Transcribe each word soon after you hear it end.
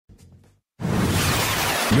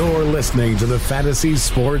You're listening to the Fantasy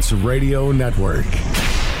Sports Radio Network.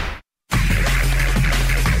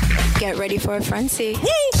 Get ready for a frenzy. Woo!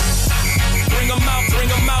 Bring 'em out, bring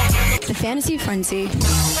 'em out. The Fantasy Frenzy.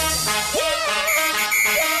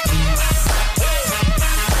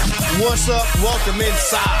 What's up? Welcome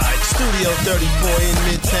inside Studio 34 in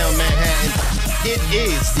Midtown Manhattan. It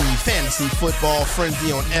is the Fantasy Football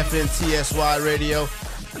Frenzy on FNTSY Radio.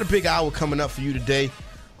 Got a big hour coming up for you today.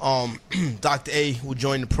 Dr. A will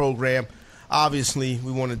join the program. Obviously,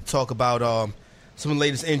 we wanted to talk about some of the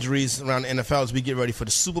latest injuries around the NFL as we get ready for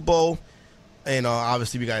the Super Bowl. And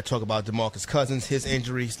obviously, we got to talk about DeMarcus Cousins, his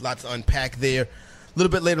injuries, lots to unpack there. A little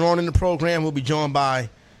bit later on in the program, we'll be joined by,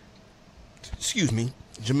 Jermon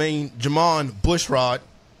Bushrod,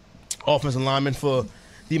 offensive lineman for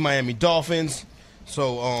the Miami Dolphins.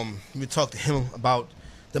 So we talked to him about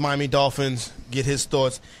the Miami Dolphins, get his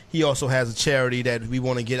thoughts. He also has a charity that we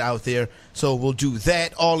want to get out there. So we'll do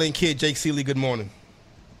that. All in Kid, Jake Seeley, good morning.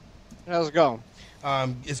 How's it going?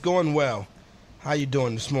 It's going well. How you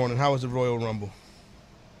doing this morning? How was the Royal Rumble?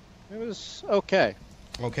 It was okay.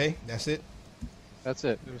 Okay, that's it? That's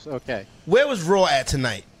it. It was okay. Where was Raw at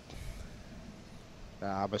tonight?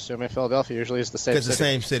 I'm assuming Philadelphia usually is the same city. It's the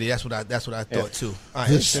same city. That's what I thought, too. All right,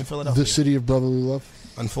 This, in Philadelphia. the city of brotherly love.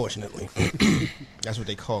 Unfortunately. That's what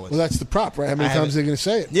they call it. Well, that's the prop, right? How many times are they going to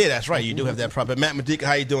say it? Yeah, that's right. You do have that prop. But Matt Medica,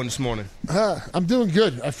 how you doing this morning? I'm doing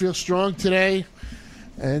good. I feel strong today.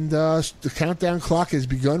 And the countdown clock has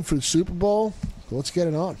begun for the Super Bowl. So let's get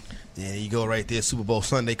it on. Yeah, there you go right there. Super Bowl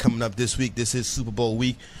Sunday coming up this week. This is Super Bowl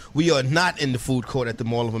week. We are not in the food court at the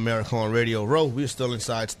Mall of America on Radio Row. We're still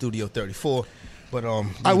inside Studio 34. But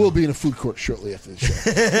I will be in a food court shortly after the show.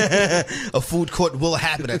 A food court will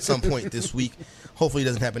happen at some point this week. Hopefully it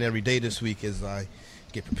doesn't happen every day this week as I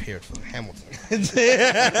get prepared for Hamilton.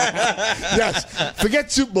 Yes.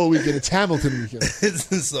 Forget Super Bowl weekend. It's Hamilton weekend.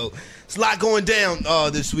 So it's a lot going down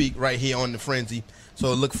this week right here on The Frenzy.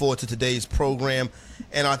 So look forward to today's program.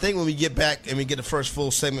 And I think when we get back and we get the first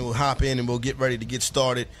full segment, we'll hop in and we'll get ready to get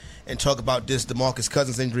started and talk about this DeMarcus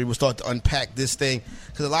Cousins injury. We'll start to unpack this thing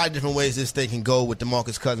because a lot of different ways this thing can go with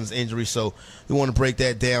DeMarcus Cousins injury. So we want to break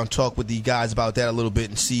that down, talk with the guys about that a little bit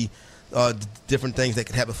and see different things that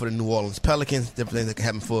can happen for the New Orleans Pelicans, different things that can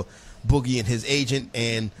happen for Boogie and his agent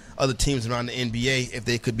and other teams around the NBA if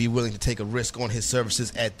they could be willing to take a risk on his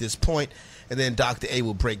services at this point. And then Dr. A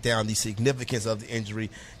will break down the significance of the injury.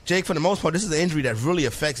 Jake, for the most part, this is an injury that really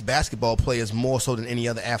affects basketball players more so than any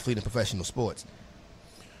other athlete in professional sports.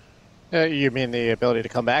 You mean the ability to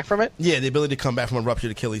come back from it? Yeah, the ability to come back from a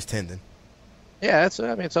ruptured Achilles tendon. Yeah, it's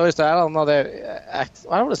always. I don't know that. I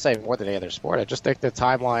don't want to say more than any other sport. I just think the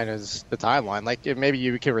timeline is the timeline. Like maybe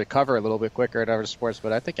you can recover a little bit quicker in other sports,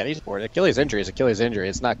 but I think any sport, Achilles injury is Achilles injury.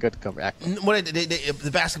 It's not good to come back. Well, the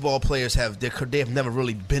basketball players they have never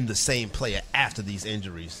really been the same player after these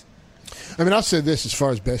injuries. I mean, I'll say this as far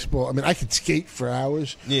as basketball. I mean, I could skate for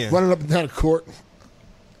hours. Yeah. Running up and down a court.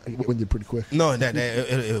 I get winded pretty quick. No,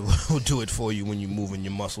 it will do it for you when you're moving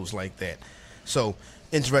your muscles like that. So,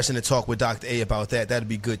 interesting to talk with Dr. A about that. That'd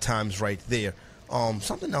be good times right there.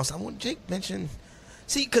 Something else I want Jake mention.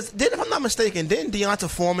 See, because if I'm not mistaken, didn't Deonta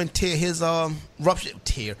Foreman tear his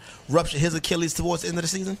rupture his Achilles towards the end of the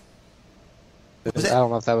season? I don't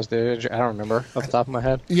know if that was the injury. I don't remember off the top of my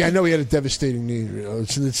head. Yeah, I know he had a devastating knee injury.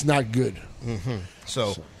 It's not good. Mm-hmm.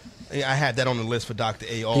 So I had that on the list for Dr.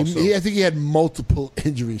 A also. I think he had multiple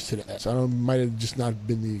injuries to that. So I don't know, it might have just not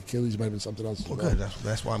been the Achilles. It might have been something else. Well, good.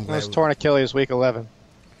 That's why I'm glad. It was torn Achilles week 11.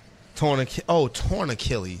 Torn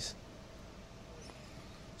Achilles.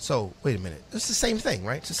 So, wait a minute. It's the same thing,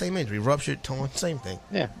 right? It's the same injury. Ruptured, torn, same thing.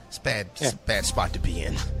 Yeah. It's bad. It's a bad spot to be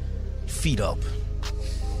in. Feet up.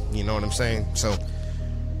 You know what I'm saying? So,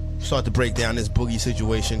 start to break down this Boogie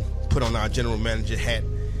situation. Put on our general manager hat.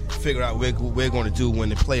 Figure out what we're going to do when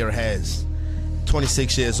the player has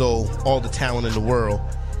 26 years old, all the talent in the world,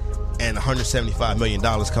 and $175 million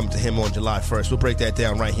coming to him on July 1st. We'll break that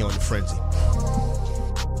down right here on The Frenzy.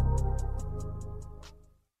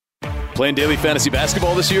 Playing daily fantasy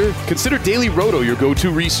basketball this year? Consider Daily Roto your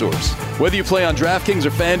go-to resource. Whether you play on DraftKings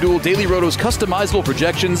or FanDuel, Daily Roto's customizable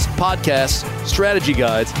projections, podcasts, strategy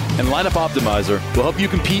guides, and lineup optimizer will help you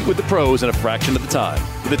compete with the pros in a fraction of the time.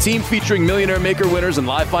 With a team featuring Millionaire Maker winners and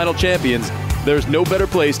live final champions, there's no better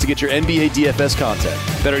place to get your NBA DFS content.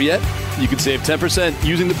 Better yet, you can save 10%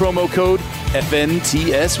 using the promo code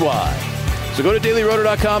FNTSY. So go to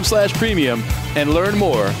dailyroto.com/premium and learn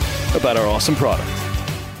more about our awesome product.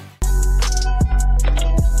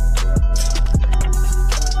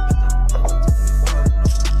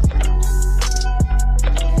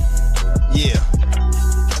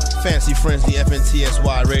 Fantasy Frenzy,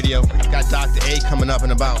 FNTSY Radio. Got Dr. A coming up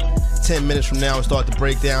in about 10 minutes from now and start to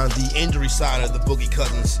break down the injury side of the Boogie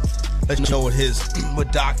Cousins. Let you know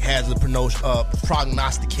what Doc has a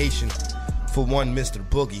prognostication for one Mr.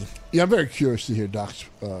 Boogie. Yeah, I'm very curious to hear Doc's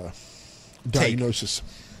diagnosis.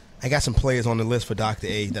 I got some players on the list for Dr.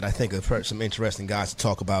 A that I think are some interesting guys to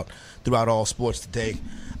talk about throughout all sports today.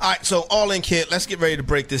 All right, so all in, kid. Let's get ready to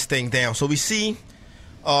break this thing down. So we see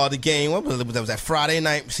the game. What was it? That was that Friday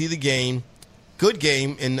night. We see the game. Good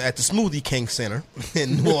game at the Smoothie King Center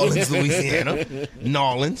in New Orleans, Louisiana. New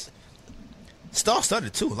Orleans.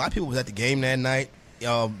 Star-studded, too. A lot of people was at the game that night.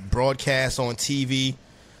 Broadcast on TV.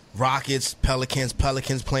 Rockets, Pelicans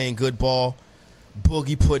playing good ball.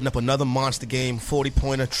 Boogie putting up another monster game,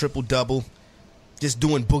 40-pointer, triple-double. Just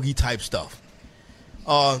doing Boogie-type stuff.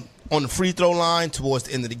 On the free throw line towards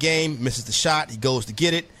the end of the game, misses the shot. He goes to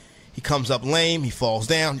get it. He comes up lame. He falls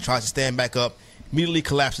down. He tries to stand back up. Immediately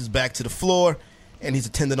collapses back to the floor, and he's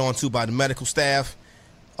attended on to by the medical staff.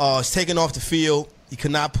 He's taken off the field. He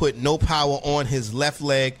could not put no power on his left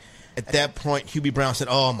leg. At that point, Hubie Brown said,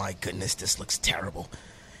 "Oh, my goodness, this looks terrible."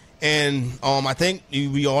 And I think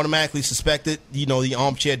we automatically suspected, the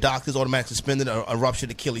armchair doctors automatically suspended a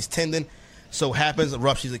ruptured Achilles tendon. So happens, a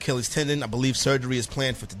ruptured Achilles tendon. I believe surgery is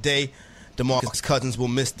planned for today. DeMarcus Cousins will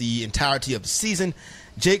miss the entirety of the season.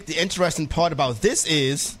 Jake, the interesting part about this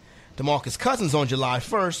is DeMarcus Cousins on July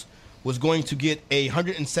 1st was going to get a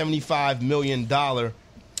 $175 million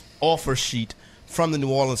offer sheet from the New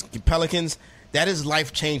Orleans Pelicans. That is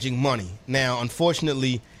life-changing money. Now,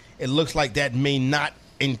 unfortunately, it looks like that may not,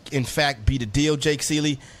 in fact, be the deal, Jake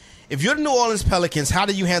Seeley. If you're the New Orleans Pelicans, how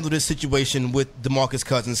do you handle this situation with DeMarcus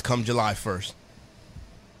Cousins come July 1st?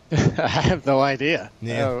 I have no idea.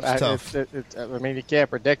 Yeah, it's tough. I mean, you can't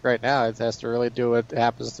predict right now. It has to really do what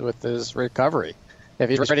happens with his recovery. If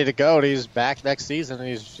he's ready to go and he's back next season and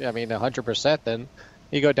he's, 100%, then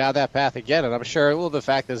you go down that path again. And I'm sure, the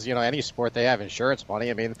fact is, any sport, they have insurance money.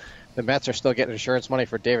 I mean, the Mets are still getting insurance money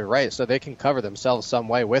for David Wright, so they can cover themselves some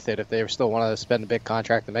way with it if they still want to spend a big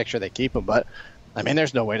contract to make sure they keep him. But,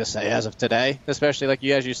 there's no way to say as of today, especially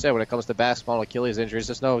as you said, when it comes to basketball and Achilles injuries,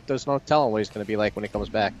 there's no telling what he's going to be like when he comes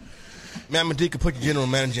back. Matt Medica, put your general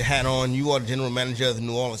manager hat on. You are the general manager of the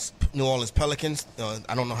New Orleans Pelicans.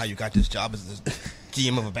 I don't know how you got this job as the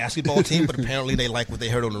GM of a basketball team, but apparently they like what they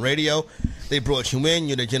heard on the radio. They brought you in.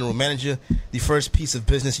 You're the general manager. The first piece of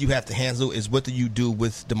business you have to handle is what do you do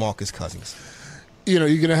with DeMarcus Cousins? You're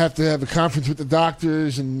going to have a conference with the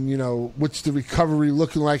doctors and, what's the recovery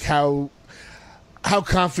looking like? How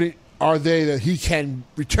confident are they that he can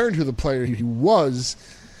return to the player he was?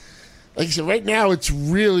 Like I said, right now it's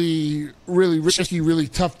really, really risky, really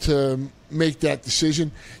tough to make that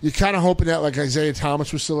decision. You're kind of hoping that Isaiah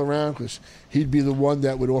Thomas was still around because he'd be the one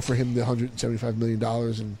that would offer him the $175 million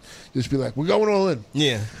and just be like, we're going all in.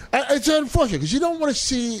 Yeah. It's unfortunate because you don't want to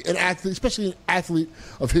see an athlete, especially an athlete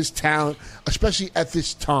of his talent, especially at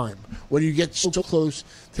this time when you get so close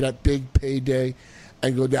to that big payday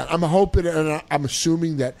and go down. I'm hoping and I'm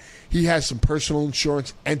assuming that he has some personal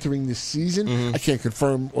insurance entering this season. Mm-hmm. I can't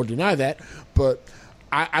confirm or deny that, but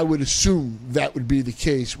I would assume that would be the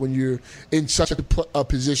case when you're in such a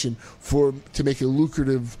position to make a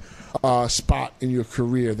lucrative spot in your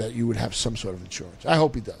career that you would have some sort of insurance. I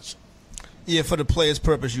hope he does. Yeah, for the player's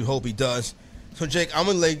purpose, you hope he does. So, Jake, I'm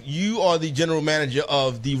going to you are the general manager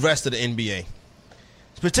of the rest of the NBA,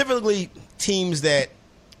 specifically teams that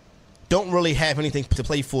don't really have anything to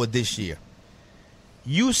play for this year.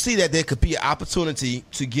 You see that there could be an opportunity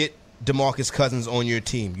to get DeMarcus Cousins on your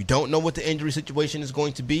team. You don't know what the injury situation is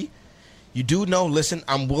going to be. You do know, listen,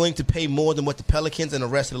 I'm willing to pay more than what the Pelicans and the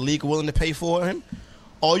rest of the league are willing to pay for him.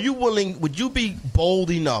 Would you be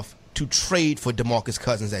bold enough to trade for DeMarcus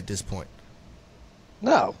Cousins at this point?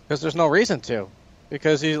 No, because there's no reason to.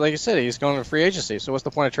 Because, like you said, he's going to free agency, so what's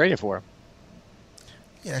the point of trading for him?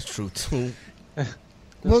 Yeah, that's true, too.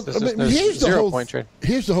 Well, here's the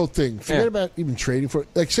whole thing. Forget Yeah. about even trading for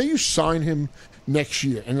it. Say you sign him next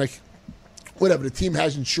year, and whatever, the team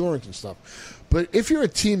has insurance and stuff. But if you're a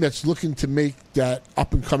team that's looking to make that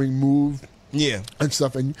up and coming move, and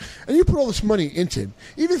stuff, and you put all this money into him,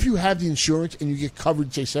 even if you have the insurance and you get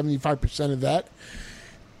covered, say 75% of that,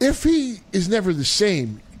 if he is never the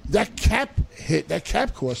same, that cap hit, that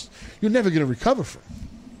cap cost, you're never going to recover from.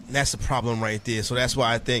 That's the problem right there. So that's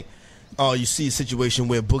why I think you see a situation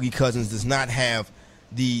where Boogie Cousins does not have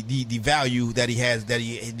the value that he has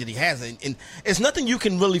and it's nothing you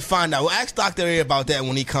can really find out. We'll ask Dr. A about that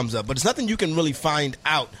when he comes up, but it's nothing you can really find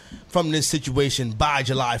out from this situation by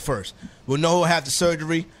July 1st. We'll know he'll have the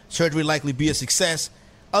surgery likely be a success.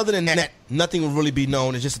 Other than that, nothing will really be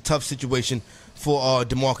known. It's just a tough situation for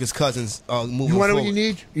DeMarcus Cousins moving forward. You want to know what you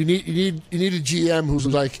need? You need a GM who's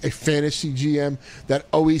like a fantasy GM that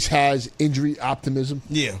always has injury optimism.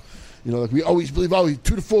 Yeah. Like we always believe,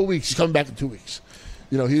 2 to 4 weeks. He's coming back in 2 weeks.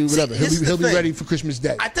 He'll be ready for Christmas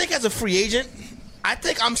Day. I think as a free agent, I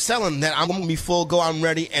think I'm selling that I'm going to be full go. I'm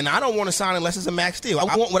ready, and I don't want to sign unless it's a max deal.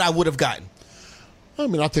 I want what I would have gotten. I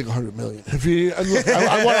mean, I'll take $100 million.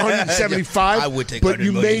 I want 175. I would take, but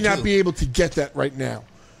you may not too. be able to get that right now.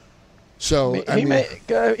 So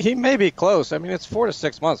he may be close. I mean, it's 4 to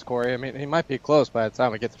 6 months, Corey. I mean, he might be close by the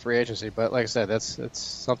time we get to free agency. But like I said, that's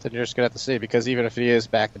something you're just gonna have to see, because even if he is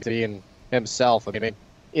back to being himself, I mean,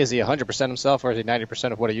 is he 100% himself, or is he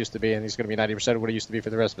 90% of what he used to be, and he's going to be 90% of what he used to be for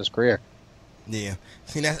the rest of his career? Yeah,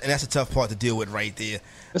 see, that's a tough part to deal with right there.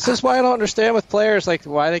 This is why I don't understand with players, like,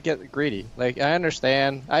 why they get greedy. Like, I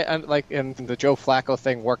understand, I like, and the Joe Flacco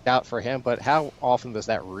thing worked out for him, but how often does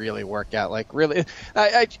that really work out? Like, really,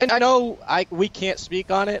 I know we can't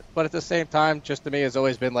speak on it, but at the same time, just to me, it's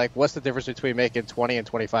always been like, what's the difference between making $20 and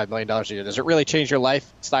 $25 million a year? Does it really change your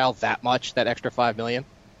lifestyle that much, that extra $5 million?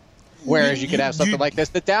 Whereas you could have something like this.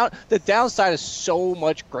 The downside is so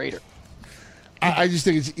much greater. I just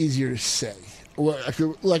think it's easier to say.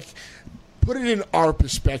 Like, put it in our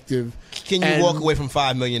perspective. Can you walk away from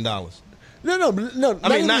 $5 million? No. I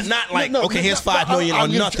mean, not like, here's $5 million or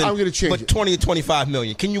nothing. I'm going to change but it. 20 to $25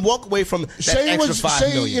 million. Can you walk away from that extra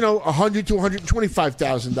 $5 million? $100,000 to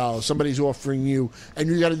 $125,000 somebody's offering you, and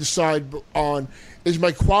you got to decide on, is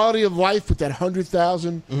my quality of life with that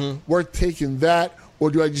 $100,000 worth taking that, or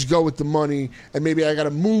do I just go with the money and maybe I got to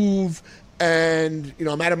move and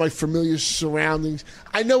I'm out of my familiar surroundings?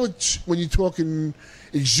 I know it's when you're talking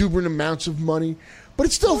exuberant amounts of money, but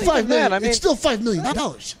it's still $5 million. It's still $5 million.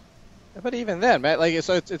 But even then, Matt, like,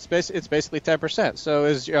 so it's basically 10%. So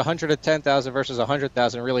is your $110,000 versus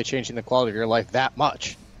 $100,000 really changing the quality of your life that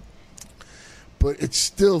much? But it's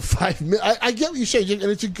still $5 million. I get what you're saying,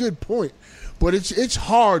 and it's a good point. But it's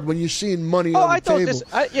hard when you're seeing money on the table.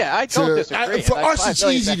 I don't disagree. For us, it's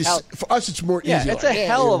easy for us, it's more easy. Yeah, it's a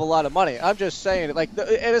hell of a lot of money. I'm just saying, like,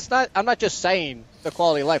 and it's not. I'm not just saying the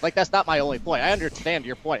quality of life. Like, that's not my only point. I understand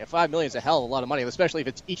your point. $5 million is a hell of a lot of money, especially if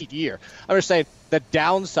it's each year. I'm just saying the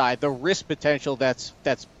downside, the risk potential that's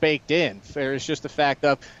baked in. It's just the fact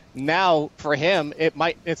of now for him,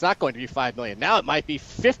 it's not going to be $5 million. Now it might be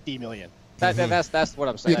 $50 million. That's what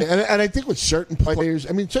I'm saying. Yeah, and I think with certain players,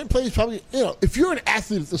 certain players probably, if you're an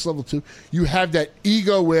athlete at this level too, you have that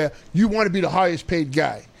ego where you want to be the highest paid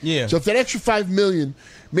guy. Yeah. So if that extra $5 million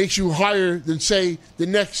makes you higher than, say, the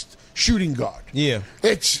next shooting guard,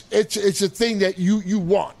 it's a thing that you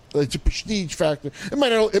want. It's a prestige factor. It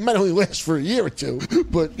might only last for a year or two,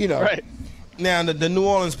 but Right. Now, the New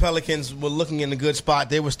Orleans Pelicans were looking in a good spot.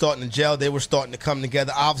 They were starting to gel. They were starting to come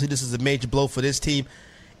together. Obviously, this is a major blow for this team.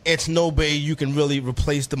 It's no way you can really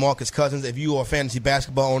replace DeMarcus Cousins. If you are a fantasy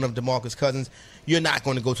basketball owner of DeMarcus Cousins, you're not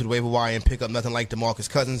going to go to the waiver wire and pick up nothing like DeMarcus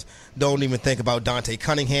Cousins. Don't even think about Dante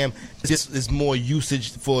Cunningham. This is more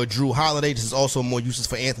usage for Drew Holiday. This is also more uses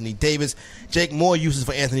for Anthony Davis. Jake, more uses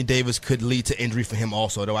for Anthony Davis could lead to injury for him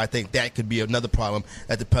also, though I think that could be another problem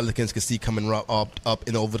that the Pelicans could see coming up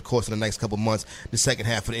over the course of the next couple of months, the second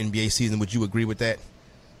half of the NBA season. Would you agree with that?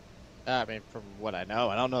 I mean, from what I know,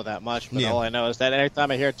 I don't know that much, but all I know is that every time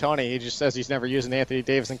I hear Tony, he just says he's never using Anthony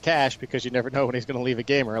Davis in cash because you never know when he's going to leave a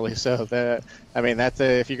game early. So, if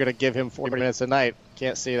you're going to give him 40 minutes a night,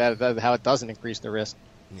 can't see that how it doesn't increase the risk.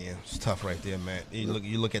 Yeah, it's tough right there, man.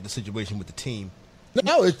 You look at the situation with the team.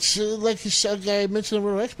 No, it's like the guy mentioned,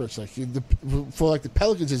 we're experts. Like for the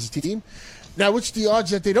Pelicans as a team. Now, what's the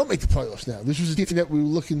odds that they don't make the playoffs now? This was a team that we were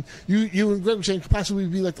looking. You and Greg were saying could possibly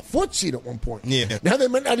be like the 4th seed at one point. Yeah. Now they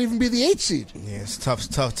might not even be the 8th seed. Yeah, it's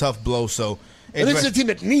tough blow. So, and this is a team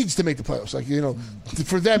that needs to make the playoffs. Like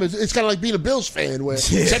for them, it's kind of like being a Bills fan, where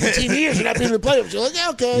 17 years you're not being in the playoffs. You're like, yeah,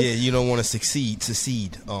 okay. Yeah, you don't want to succeed.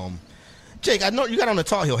 Jake, I know you got on a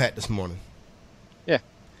Tar Heel hat this morning. Yeah.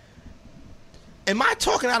 Am I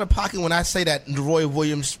talking out of pocket when I say that Roy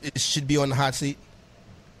Williams should be on the hot seat?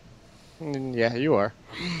 Yeah, you are.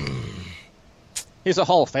 He's a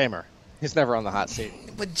Hall of Famer. He's never on the hot seat.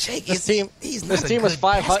 But Jake, this team was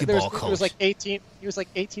 500. He was like 18. He was like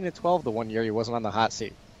 18 and 12 the one year he wasn't on the hot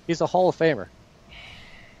seat. He's a Hall of Famer.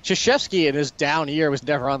 Krzyzewski in his down year was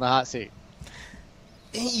never on the hot seat.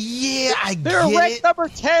 Yeah, They're ranked number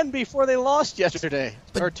 10 before they lost yesterday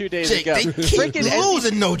or 2 days Jake, ago. They keep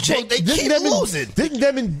losing, no, Jake. They keep losing. Didn't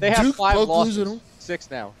them and they have Duke 5 both losses, losing?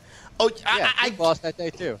 6 now. Oh, I lost that day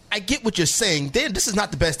too. I get what you're saying. This is not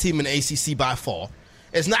the best team in the ACC by far.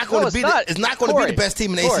 It's not going to be. It's not going to be the best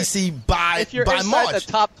team in the ACC by if you're by inside March.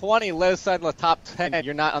 the top 20, let aside the top 10,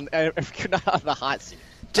 you're not on. If you're not on the hot seat.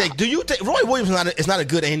 Jake, do you think Roy Williams is not a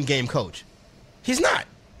good in-game coach? He's not.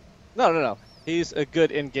 No. He's a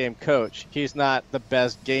good in-game coach. He's not the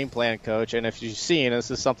best game plan coach. And if you've seen,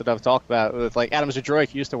 this is something I've talked about with like Adam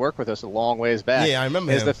Zdroik used to work with us a long ways back. Yeah, I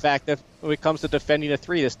remember is him. the fact that when it comes to defending a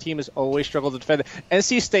three, this team has always struggled to defend it.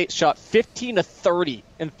 NC State shot 15 to 30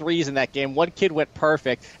 in threes in that game. One kid went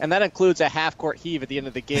perfect, and that includes a half-court heave at the end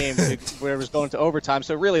of the game where it was going to overtime.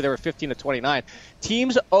 So really, there were 15 to 29.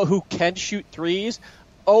 Teams who can shoot threes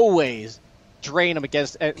always drain them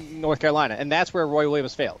against North Carolina, and that's where Roy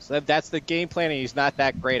Williams fails. That's the game planning he's not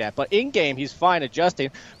that great at. But in game, he's fine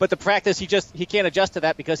adjusting. But the practice, he can't adjust to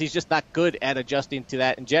that because he's just not good at adjusting to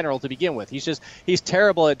that in general to begin with. He's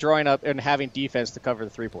terrible at drawing up and having defense to cover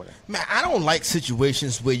the three-pointer. Man, I don't like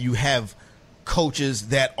situations where you have coaches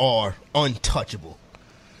that are untouchable.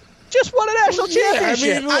 Just won a national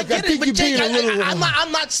championship. I mean, look, I get it, think but you're Jake, being a little. I'm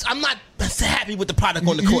not happy with the product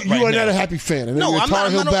on the court right now. You are not a happy fan. And No, you're a I'm Tar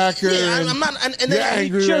not. Heel backer. Yeah, I'm not. And you're then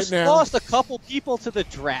angry He just right now. lost a couple people to the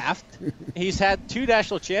draft. He's had 2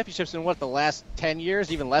 national championships in the last 10 years,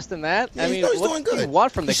 even less than that. Yeah, I mean, he's what doing do you good.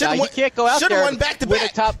 want from the guy? Won, he can't go out there. Should have won back to with a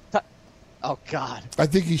back. top. Oh God! I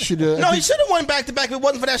think he should have. No, he should have won back to back. If it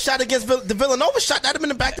wasn't for that shot against the Villanova shot, that'd have been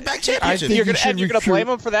a back to back championship. think You're he should gonna recruit- blame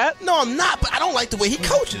him for that? No, I'm not. But I don't like the way he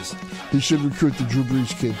coaches. He should recruit the Drew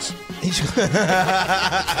Brees kids.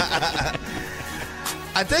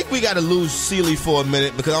 I think we got to lose Sealy for a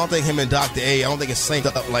minute because I don't think him and Dr. A, I don't think it's synced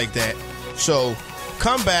up like that. So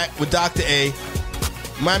come back with Dr. A,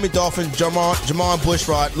 Miami Dolphins, Jamon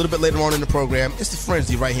Bushrod, a little bit later on in the program. It's the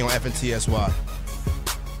Frenzy right here on FNTSY.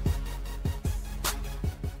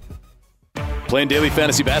 Playing daily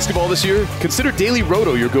fantasy basketball this year? Consider Daily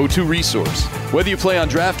Roto your go-to resource. Whether you play on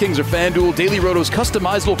DraftKings or FanDuel, Daily Roto's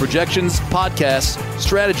customizable projections, podcasts,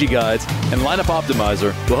 strategy guides, and lineup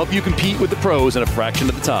optimizer will help you compete with the pros in a fraction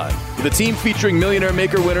of the time. With a team featuring Millionaire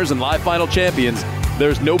Maker winners and live final champions,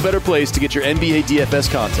 there's no better place to get your NBA DFS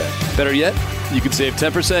content. Better yet, you can save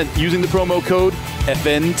 10% using the promo code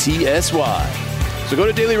FNTSY. So go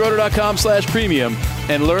to dailyroto.com/premium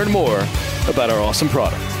and learn more about our awesome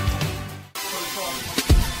product.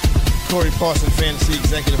 Corey Parson, Fantasy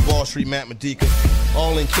Executive, Wall Street, Matt Medica.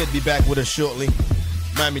 All in Kid be back with us shortly.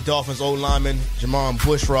 Miami Dolphins old lineman, Jamon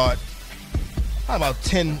Bushrod. About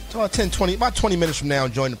 20 minutes from now,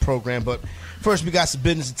 join the program. But first, we got some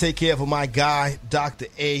business to take care of with my guy, Dr.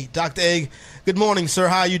 A. Dr. A, good morning, sir.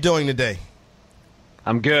 How are you doing today?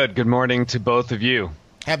 I'm good. Good morning to both of you.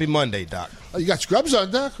 Happy Monday, Doc. Oh, you got scrubs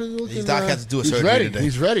on, Doc? Looking, Doc has to do a he's surgery ready. today.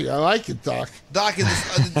 He's ready. I like it, Doc. Doc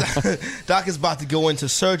is about to go into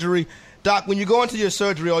surgery. Doc, when you go into your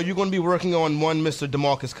surgery, are you going to be working on one Mr.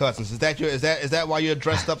 DeMarcus Cousins? Is that why you're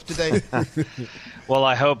dressed up today? Well,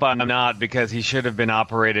 I hope I'm not, because he should have been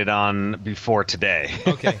operated on before today.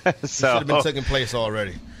 Okay. So It should have been taking place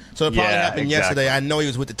already. So it probably happened yesterday. I know he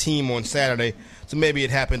was with the team on Saturday, so maybe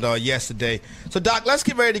it happened yesterday. So, Doc, let's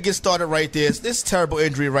get ready to get started right there. This is a terrible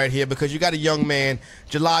injury right here because you got a young man,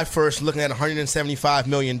 July 1st, looking at $175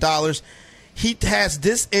 million. He has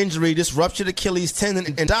this injury, this ruptured Achilles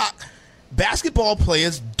tendon, and Doc, basketball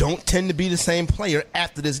players don't tend to be the same player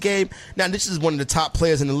after this game. Now, this is one of the top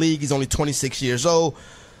players in the league. He's only 26 years old.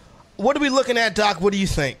 What are we looking at, Doc? What do you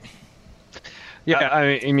think? Yeah,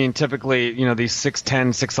 I mean, typically, these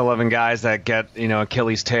 6'10", 6'11" guys that get,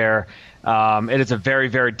 Achilles tear, it is a very,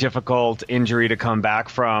 very difficult injury to come back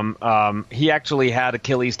from. He actually had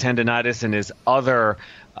Achilles tendonitis in his other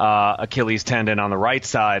Achilles tendon on the right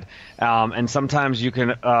side, and sometimes you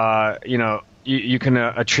can, you can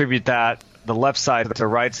attribute that, the left side to the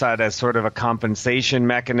right side, as sort of a compensation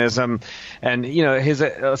mechanism. And,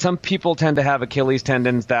 some people tend to have Achilles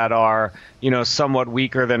tendons that are, somewhat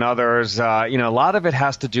weaker than others. A lot of it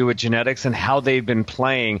has to do with genetics and how they've been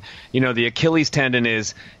playing. The Achilles tendon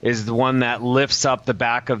is the one that lifts up the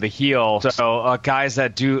back of the heel. So guys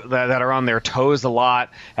that are on their toes a lot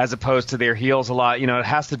as opposed to their heels a lot, it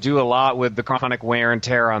has to do a lot with the chronic wear and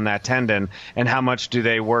tear on that tendon and how much do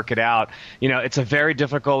they work it out. It's a very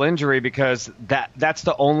difficult injury because that's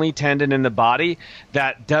the only tendon in the body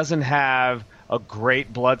that doesn't have a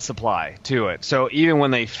great blood supply to it. So even when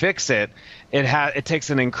they fix it, it takes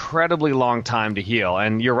an incredibly long time to heal.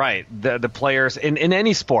 And you're right, the players in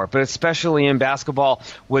any sport, but especially in basketball,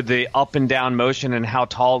 with the up and down motion and how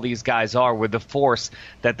tall these guys are, with the force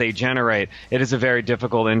that they generate, it is a very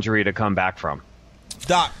difficult injury to come back from.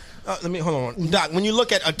 Doc, hold on. Doc, when you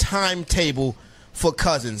look at a timetable for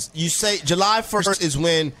Cousins, you say July 1st is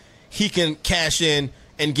when he can cash in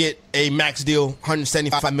and get a max deal,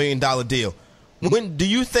 $175 million deal. What do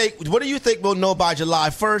you think we'll know by July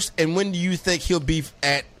 1st, and when do you think he'll be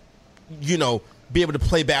be able to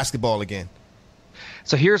play basketball again?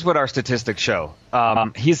 So here's what our statistics show.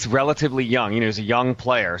 He's relatively young. He's a young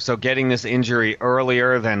player. So getting this injury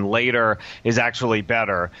earlier than later is actually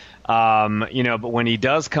better. But when he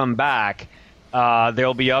does come back,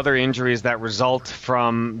 there'll be other injuries that result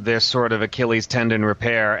from this sort of Achilles tendon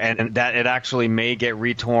repair, and that it actually may get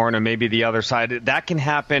retorn, or maybe the other side. That can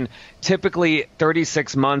happen typically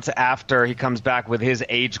 36 months after he comes back with his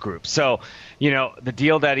age group. So, the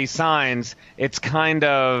deal that he signs, it's kind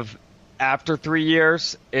of after 3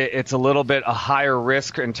 years, it's a little bit a higher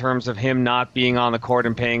risk in terms of him not being on the court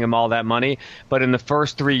and paying him all that money. But in the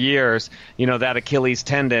first 3 years, that Achilles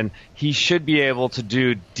tendon, he should be able to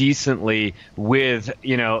do decently with,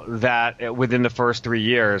 that within the first 3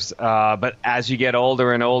 years. But as you get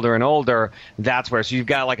older and older and older, that's where. So you've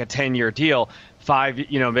got like a 10-year deal.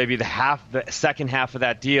 Maybe the second half of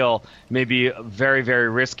that deal may be very,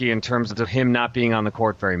 very risky in terms of him not being on the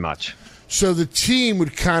court very much. So the team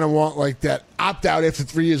would kind of want like that opt-out after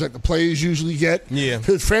 3 years like the players usually get. Yeah.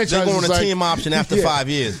 The franchise They're going is a like, team option after 5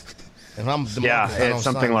 years. And it's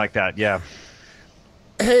something like that, yeah.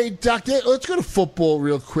 Hey, Doctor, let's go to football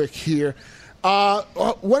real quick here.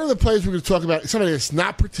 One of the players we're going to talk about is somebody that's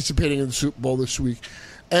not participating in the Super Bowl this week.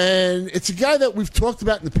 And it's a guy that we've talked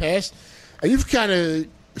about in the past, and you've kind of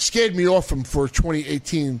scared me off him for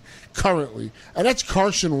 2018 currently. And that's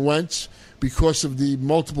Carson Wentz, because of the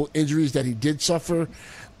multiple injuries that he did suffer.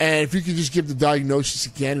 And if you could just give the diagnosis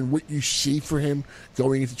again and what you see for him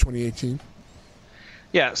going into 2018.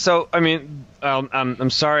 Yeah, so, I'm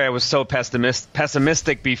sorry I was so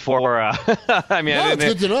pessimistic before. It's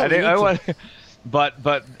good to know. But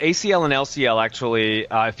ACL and LCL actually,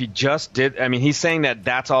 if he just did, he's saying that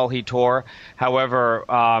that's all he tore. However,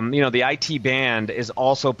 the IT band is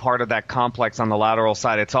also part of that complex on the lateral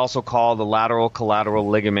side. It's also called the lateral collateral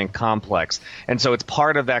ligament complex. And so it's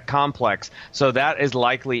part of that complex. So that is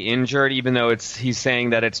likely injured, even though he's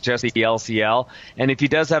saying that it's just the LCL. And if he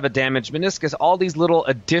does have a damaged meniscus, all these little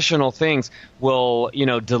additional things will,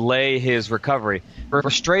 delay his recovery. For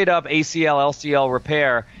straight up ACL, LCL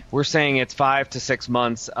repair, we're saying it's 5 to 6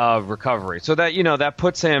 months of recovery. So that, that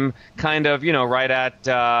puts him kind of, right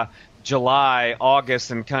at July,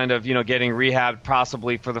 August, and kind of, getting rehabbed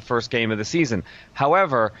possibly for the first game of the season.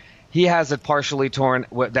 However, he has it partially torn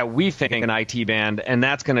that we think an IT band, and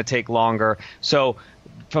that's going to take longer. So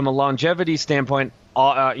from a longevity standpoint,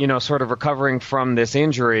 sort of recovering from this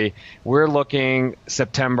injury, we're looking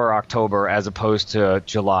September, October, as opposed to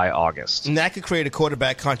July, August. And that could create a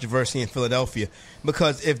quarterback controversy in Philadelphia,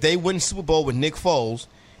 because if they win Super Bowl with Nick Foles,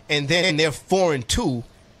 and then they're 4-2,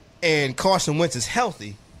 and Carson Wentz is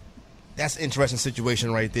healthy, that's an interesting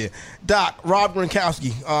situation right there. Doc, Rob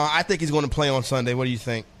Gronkowski, I think he's going to play on Sunday. What do you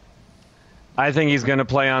think? I think he's going to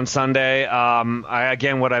play on Sunday.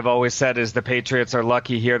 Again, what I've always said is the Patriots are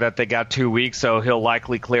lucky here that they got 2 weeks, so he'll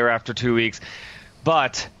likely clear after 2 weeks.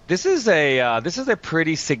 But this is a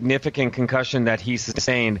pretty significant concussion that he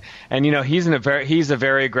sustained, and he's a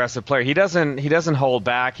very aggressive player. He doesn't hold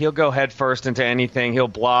back. He'll go head first into anything. He'll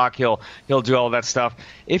block. He'll do all that stuff.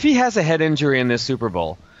 If he has a head injury in this Super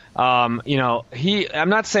Bowl, I'm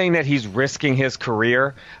not saying that he's risking his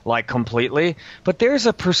career like completely, but there's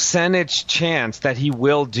a percentage chance that he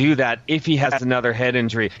will do that if he has another head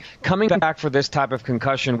injury. Coming back for this type of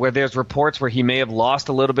concussion where there's reports where he may have lost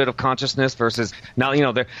a little bit of consciousness versus now,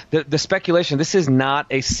 the speculation, this is not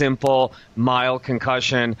a simple mild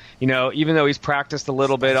concussion. Even though he's practiced a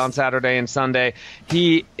little bit on Saturday and Sunday,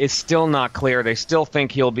 he is still not clear. They still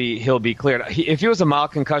think he'll be cleared. If it was a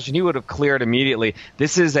mild concussion, he would have cleared immediately.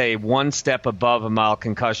 This is a one step above a mild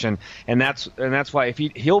concussion, and that's why if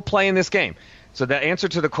he'll play in this game. So the answer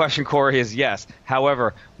to the question, Corey, is yes.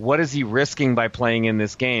 However, what is he risking by playing in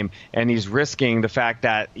this game? And he's risking the fact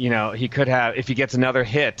that he could have, if he gets another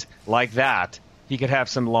hit like that, he could have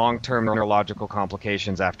some long-term neurological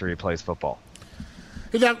complications after he plays football.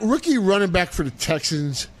 Hey, that rookie running back for the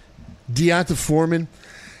Texans, Deonta Foreman,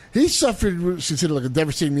 he suffered what's considered like a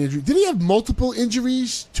devastating injury. Did he have multiple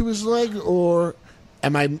injuries to his leg, or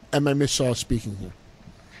Am I speaking here?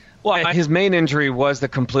 Well, his main injury was the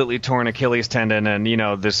completely torn Achilles tendon, and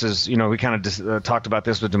this is we kind of talked about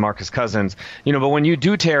this with DeMarcus Cousins. But when you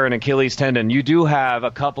do tear an Achilles tendon, you do have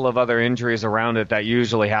a couple of other injuries around it that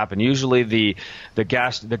usually happen. Usually the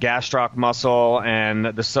gastroc muscle and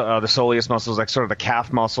the soleus muscles, like sort of the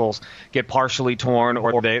calf muscles, get partially torn,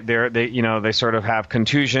 or they sort of have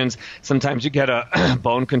contusions. Sometimes you get a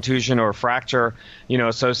bone contusion or a fracture,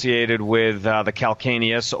 associated with the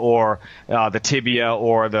calcaneus or the tibia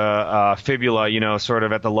or the the fibula, sort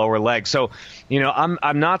of at the lower leg. So,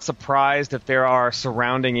 I'm not surprised if there are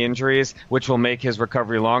surrounding injuries which will make his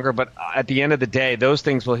recovery longer. But at the end of the day, those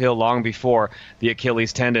things will heal long before the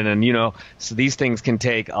Achilles tendon. And, so these things can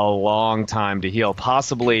take a long time to heal,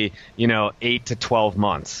 possibly, 8 to 12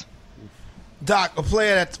 months. Doc, a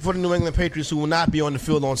player for the New England Patriots who will not be on the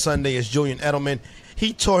field on Sunday is Julian Edelman.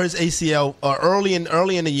 He tore his ACL early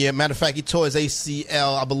in the year. Matter of fact, he tore his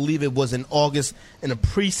ACL, I believe it was in August in a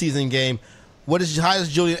preseason game. How is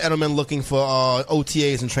Julian Edelman looking for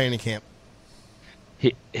OTAs and training camp?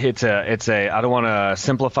 It's a. I don't want to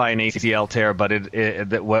simplify an ACL tear,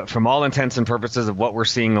 but from all intents and purposes of what we're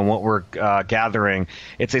seeing and what we're gathering,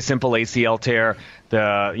 it's a simple ACL tear.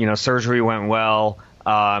 The surgery went well.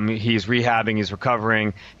 He's rehabbing. He's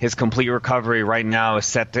recovering. His complete recovery right now is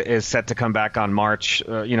set to come back on March.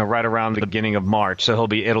 Right around the beginning of March. So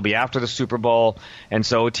it'll be after the Super Bowl, and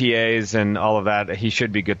so OTAs and all of that he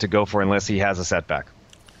should be good to go for unless he has a setback.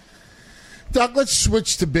 Doc, let's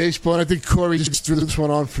switch to baseball. And I think Corey just threw this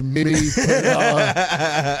one on for me.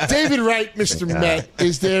 But, David Wright, Mr. Met,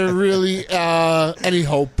 is there really any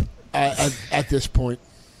hope at this point?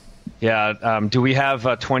 Yeah. Do we have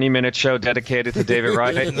a 20-minute show dedicated to David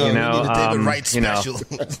Wright? No, we need a David Wright special.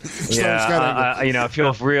 I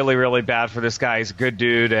feel really, really bad for this guy. He's a good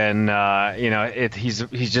dude, and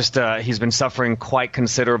he's been suffering quite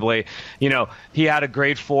considerably. He had a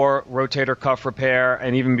grade 4 rotator cuff repair,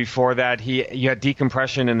 and even before that, he had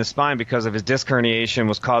decompression in the spine because of his disc herniation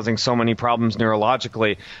was causing so many problems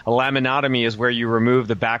neurologically. A laminotomy is where you remove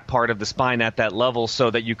the back part of the spine at that level so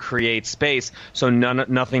that you create space so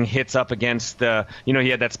nothing hits up against he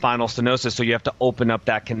had that spinal stenosis, so you have to open up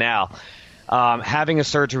that canal. Having a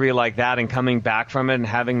surgery like that and coming back from it and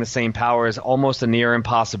having the same power is almost a near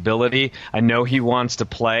impossibility. I know he wants to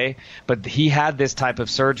play, but he had this type of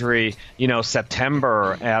surgery,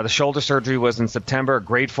 September. The shoulder surgery was in September,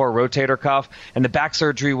 grade 4 rotator cuff, and the back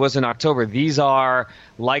surgery was in October. These are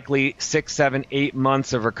likely 6, 7, 8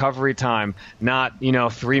 months of recovery time, not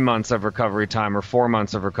 3 months of recovery time or 4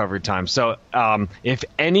 months of recovery time. So if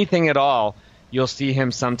anything at all, you'll see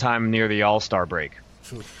him sometime near the All-Star break.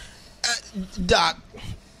 Doc,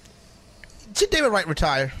 should David Wright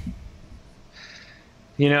retire?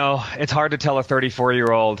 It's hard to tell a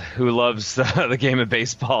 34-year-old who loves the game of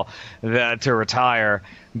baseball to retire,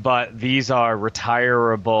 but these are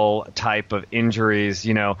retirable type of injuries.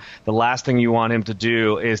 The last thing you want him to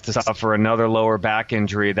do is to suffer another lower back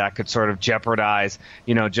injury that could sort of jeopardize,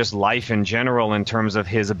 just life in general in terms of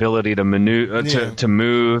his ability to to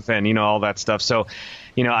move and, all that stuff. So,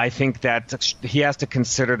 I think that he has to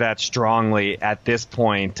consider that strongly at this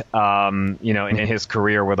point, in his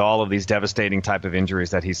career with all of these devastating type of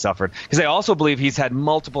injuries that he's suffered. Because I also believe he's had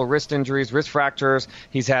multiple wrist injuries, wrist fractures.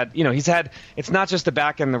 He's had, it's not just the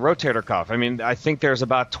back and the rotator cuff. I mean, I think there's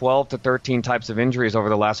about 12 to 13 types of injuries over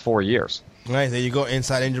the last 4 years. All right, there you go,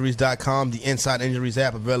 InsideInjuries.com, the Inside Injuries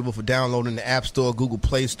app available for download in the App Store, Google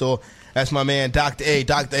Play Store. That's my man, Dr. A.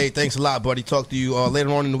 Dr. A, thanks a lot, buddy. Talk to you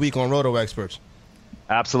later on in the week on Roto Experts.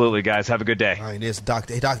 Absolutely, guys. Have a good day. All right, there's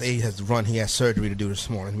Dr. A. Dr. A has run. He has surgery to do this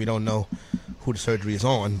morning. We don't know who the surgery is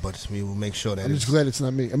on, but we will make sure that I'm just glad it's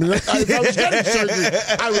not me. I mean, if I was getting surgery,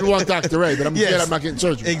 I would want Dr. A, but I'm glad I'm not getting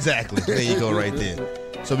surgery. Exactly. There you go right there.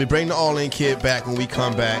 So we bring the All-In Kid back when we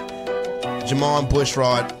come back. Jamon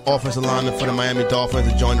Bushrod, offensive lineman for the Miami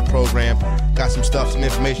Dolphins, to join the program. Got some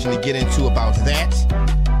information to get into about that.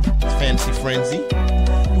 It's Fantasy Frenzy.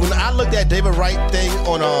 When I looked at David Wright thing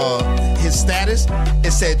on his status,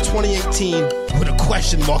 it said 2018 with a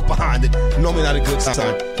question mark behind it. Normally not a good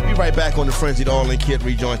sign. Be right back on the Frenzy. The All-In Kid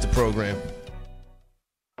rejoins the program.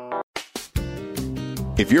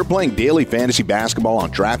 If you're playing daily fantasy basketball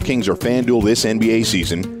on DraftKings or FanDuel this NBA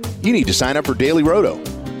season, you need to sign up for Daily Roto.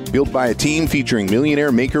 Built by a team featuring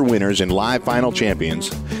millionaire maker winners and live final champions,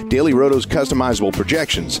 Daily Roto's customizable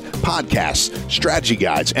projections, podcasts, strategy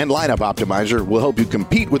guides, and lineup optimizer will help you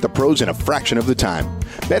compete with the pros in a fraction of the time.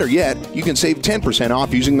 Better yet, you can save 10%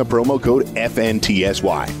 off using the promo code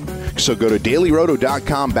FNTSY. So go to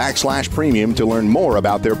dailyroto.com/premium to learn more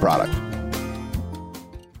about their product.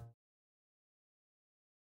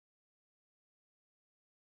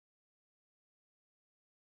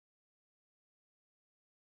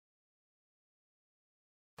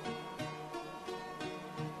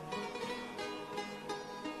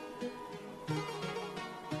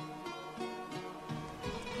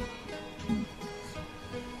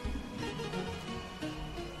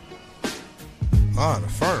 On a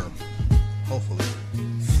firm. Hopefully,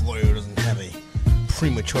 Florio doesn't have a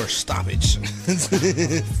premature stoppage.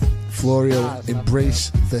 Florio,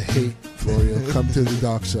 embrace the hate. Florio, come to the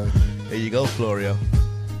dark side. There you go, Florio.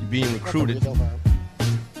 being recruited. What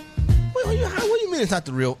do you mean it's not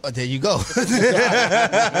the real? There you go.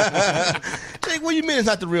 Jake, what do you mean it's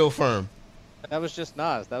not the real firm? That was just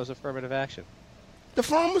Nas. That was affirmative action. The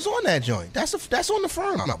firm was on that joint. That's on the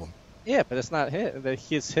firm album. Yeah, but it's not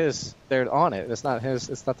his. They're on it. It's not his.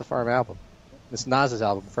 It's not the firm album. It's Nas's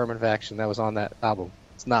album, Affirmative Action. That was on that album.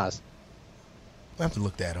 It's Nas. I have to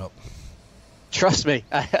look that up. Trust me,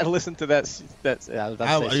 I listened to that.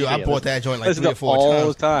 I bought that joint like 3 or 4 all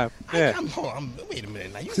times. the time. Yeah. Wait a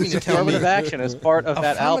minute. Now you mean to tell me Affirmative Action is part of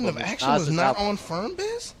that album. Affirmative Action was not on Firm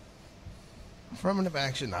Biz? Affirmative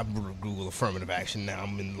Action. I Google Affirmative Action now.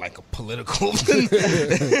 I'm in like a political. Listen,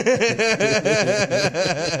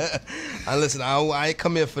 I ain't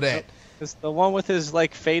come here for that. It's the one with his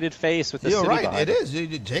like faded face with the You're city right. behind It is.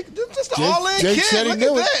 Jake, just an all-in Jake kid. said he Look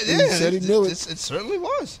knew at it. that. He Yeah, said he knew it. It certainly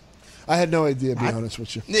was. I had no idea, to be honest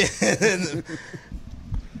with you. Yeah.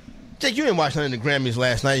 Jake, you didn't watch none of the Grammys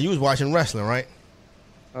last night. You was watching wrestling, right?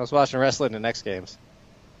 I was watching wrestling in the X Games.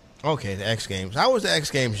 Okay, the X Games. How was the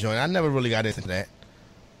X Games joint? I never really got into that.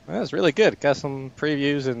 Well, it was really good. Got some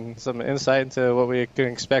previews and some insight into what we can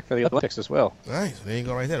expect for the Olympics as well. Nice. There you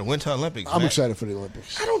go right there. The Winter Olympics. I'm man. excited for the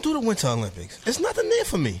Olympics. I don't do the Winter Olympics. There's nothing there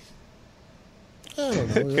for me. I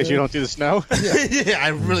don't know. Because you don't do the snow? Yeah, I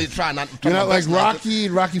really try not to. You're not like Rocky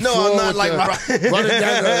No, Floyd I'm not like Rocky. running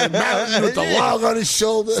down the mountain with the log on his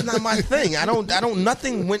shoulder. It's not my thing. I don't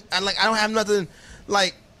have nothing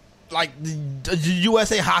like the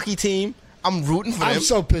USA hockey team. I'm rooting for them. I'm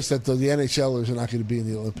so pissed that the NHLers are not going to be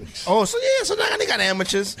in the Olympics. Oh, so now they got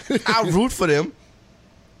amateurs. I'll root for them.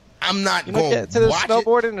 I'm not You going don't get to to the watch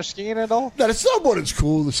snowboarding or skiing at all? No, the snowboarding's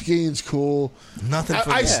cool. The skiing's cool. it. Nothing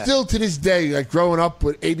for I me. still, to this day, like growing up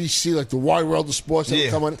with ABC, like the Wide World of Sports that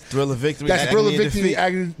would come on. Thrill of Victory. That's Thrill of Agony and Victory. Defeat.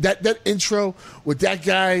 Agony, that intro with that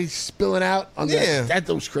guy spilling out on that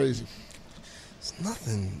was crazy. It's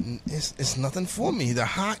nothing. It's nothing for me. The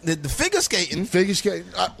figure skating. Figure skating.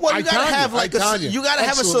 Well, you gotta have like you gotta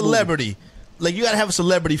have a Excellent celebrity. movie. Like you gotta have a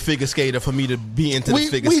celebrity figure skater for me to be into the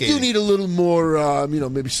figure we skating. do need a little more,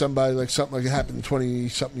 maybe somebody like something like it happened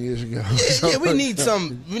 20-something years ago. Yeah, we need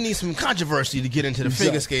some controversy to get into the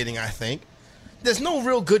figure skating. I think there's no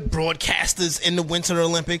real good broadcasters in the Winter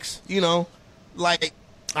Olympics. Like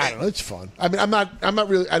I don't know. It's fun. I mean, I'm not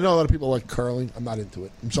really. I know a lot of people like curling. I'm not into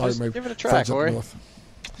it. I'm sorry, Just give it a try, friends up Corey. north.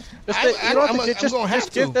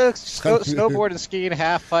 Just give the snowboard and skiing,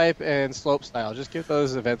 half pipe, and slope style. Just give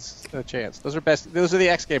those events a chance. Those are best. Those are the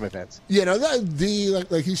X Game events. Yeah, no,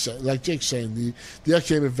 like he said, like Jake's saying, the X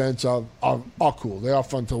Game events are cool. They are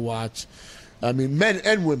fun to watch. I mean, men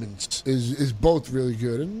and women's is both really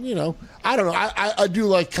good, and I don't know. I do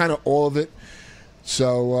like kind of all of it.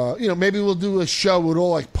 So maybe we'll do a show with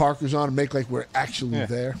all like Parkers on and make like we're actually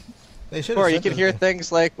there. Or you can hear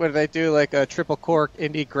things like when they do like a triple cork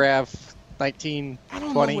Indy Grav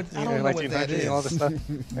 1920, 1900, all this stuff.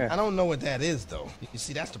 Yeah. I don't know what that is though. You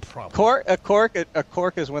see, that's the problem. A cork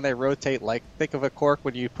is when they rotate. Like think of a cork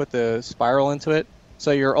when you put the spiral into it.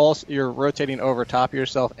 So you're rotating over top of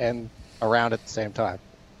yourself and around at the same time.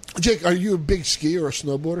 Jake, are you a big skier or a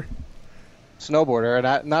snowboarder? Snowboarder, and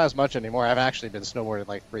not as much anymore. I've actually been snowboarding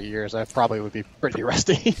like 3 years. I probably would be pretty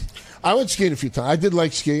rusty. I went skiing a few times. I did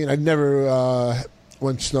like skiing. I never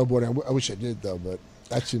went snowboarding. I wish I did though, but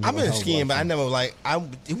that's I've been skiing, but I never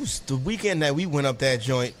it was the weekend that we went up that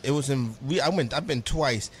joint. It was I've been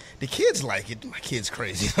twice. The kids like it. My kids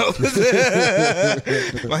crazy.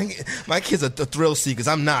 My kids are thrill seekers.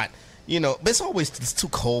 I'm not. But it's too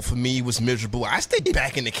cold for me. It was miserable. I stayed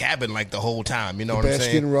back in the cabin like the whole time. You know what I'm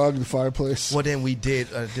saying? Baskin rug, the fireplace. Well, then we did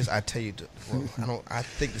this. I tell you, I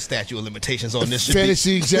think the statute of limitations on this should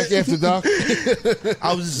Fantasy exec after dark.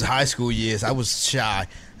 I was in high school years. I was shy.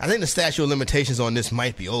 I think the statute of limitations on this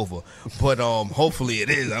might be over, but hopefully it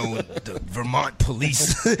is. The Vermont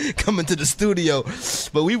police coming to the studio,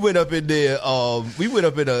 but we went up in there. We went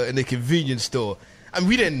up in a convenience store. I mean,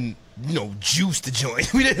 we didn't, juice the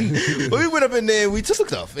joint. We didn't. But we went up in there. We took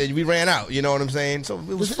stuff and we ran out. You know what I'm saying? So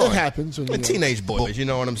it was fun. It happens. We're teenage boys. You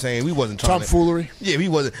know what I'm saying? We wasn't trying tomfoolery. Yeah, we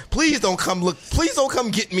wasn't. Please don't come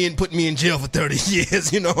get me and put me in jail for 30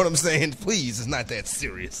 years. You know what I'm saying? Please, it's not that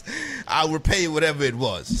serious. I'll repay whatever it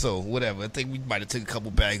was. So whatever. I think we might have took a couple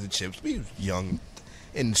bags of chips. We was young.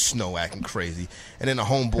 In the snow acting crazy. And then a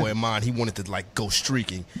homeboy of mine, he wanted to go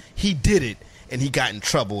streaking. He did it. And he got in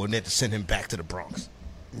trouble, and they had to send him back to the Bronx.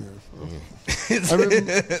 Yeah. I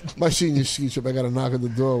remember my senior ski trip, I got a knock at the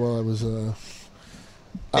door while I was...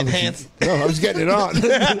 Enhanced? I was getting it on.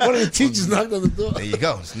 One of the teachers knocked on the door. There you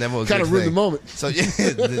go. It's never a kind good of ruined the thing. moment. So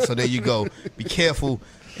there you go. Be careful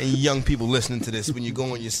any young people listening to this, when you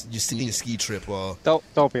go on your senior ski trip,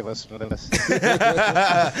 don't be listening to this.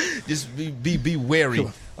 just be wary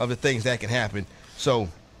of the things that can happen. So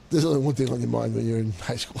there's only one thing on your mind when you're in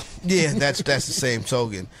high school. Yeah, that's the same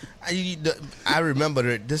token. I remember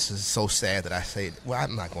that. This is so sad that I say it. Well,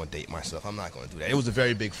 I'm not going to date myself. I'm not going to do that. It was a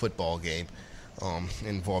very big football game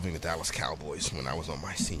involving the Dallas Cowboys when I was on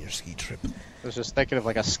my senior ski trip. I was just thinking of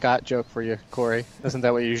like a Scott joke for you, Corey. Isn't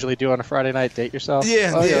that what you usually do on a Friday night? Date yourself?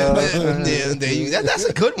 Yeah. That's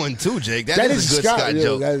a good one too, Jake. That is a good Scott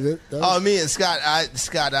joke. Me and Scott.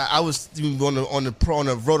 I was on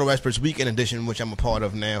the Roto Experts Weekend Edition, which I'm a part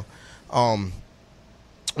of now.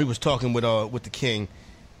 We was talking with the King,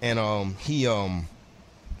 and I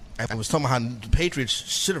was talking about how the Patriots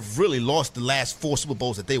should have really lost the last 4 Super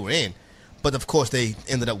Bowls that they were in, but of course they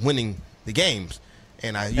ended up winning the games.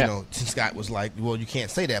 And Scott was like, well, you can't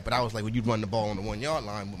say that. But I was like, well, you run the ball on the 1-yard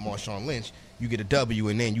line with Marshawn Lynch, you get a W,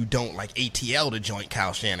 and then you don't like ATL the joint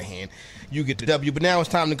Kyle Shanahan. You get the W. But now it's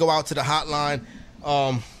time to go out to the hotline.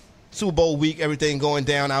 Super Bowl week, everything going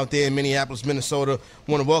down out there in Minneapolis, Minnesota.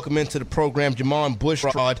 Want to welcome into the program Jamon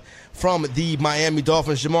Bushrod from the Miami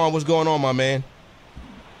Dolphins. Jamon, what's going on, my man?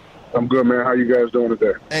 I'm good, man. How you guys doing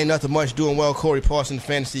today? Ain't nothing much. Doing well. Corey Parson,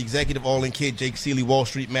 Fantasy Executive, All-In Kid, Jake Seeley, Wall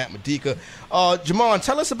Street, Matt Medica. Jamon,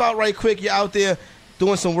 tell us about right quick. You're out there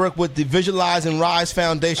doing some work with the Visualize and Rise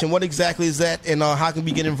Foundation. What exactly is that, and how can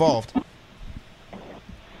we get involved?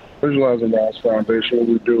 Visualize and Rise Foundation, what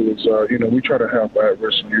we do is, we try to help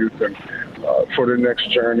at-risk youth and for their next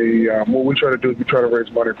journey. What we try to do is we try to raise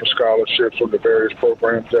money for scholarships for the various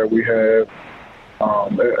programs that we have.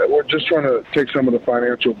 We're just trying to take some of the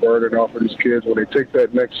financial burden off of these kids when they take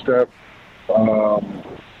that next step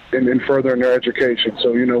in furthering their education.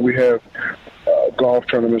 So, we have golf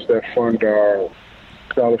tournaments that fund our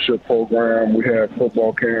scholarship program. We have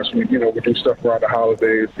football camps. We do stuff around the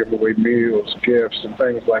holidays, giving away meals, gifts, and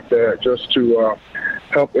things like that, just to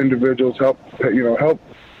help individuals, help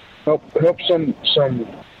some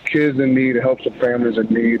kids in need, help some families in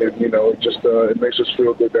need, and it makes us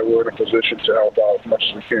feel good that we're in a position to help out as much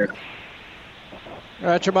as we can. All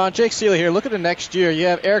right, Jamon, Jake Seeley here. Look at the next year. You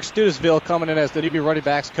have Eric Studesville coming in as the new running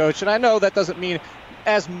backs coach, and I know that doesn't mean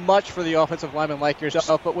as much for the offensive lineman like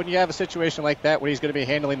yourself, but when you have a situation like that where he's going to be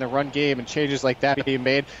handling the run game and changes like that being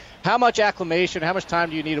made, how much acclimation, how much time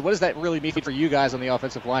do you need, and what does that really mean for you guys on the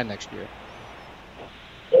offensive line next year?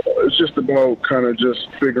 It's just about kind of just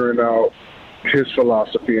figuring out his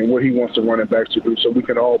philosophy and what he wants the running backs to do so we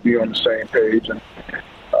can all be on the same page. And,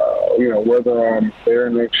 whether I'm there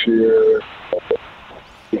next year,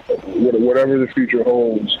 whatever the future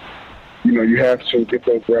holds, you have to get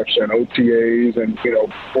those reps in OTAs and,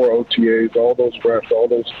 before OTAs, all those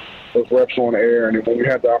reps on air. And when you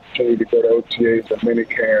have the opportunity to go to OTAs and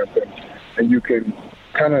minicamp and you can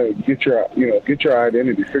kind of get your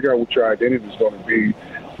identity, figure out what your identity is going to be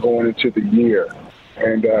going into the year.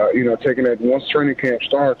 And, taking that once training camp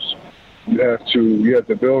starts, you have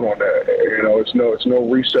to build on that. It's no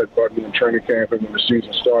reset button in training camp and when the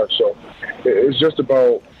season starts. So it's just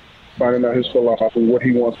about finding out his philosophy, what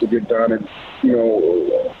he wants to get done, and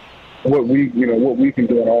what we can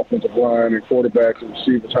do on offensive line and quarterbacks and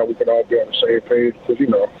receivers, how we can all be on the same page. Because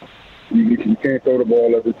you can't throw the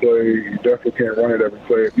ball every play, you definitely can't run it every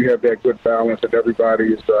play. If you have that good balance and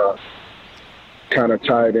everybody is kind of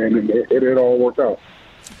tied in, and it all worked out.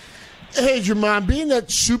 Hey, Jamon, being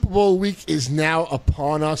that Super Bowl week is now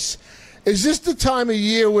upon us, is this the time of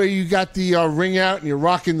year where you got the ring out and you're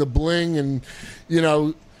rocking the bling and,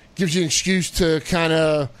 gives you an excuse to kind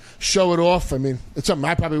of show it off? I mean, it's something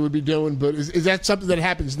I probably would be doing, but is that something that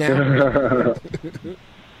happens now?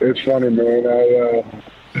 It's funny, man.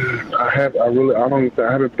 I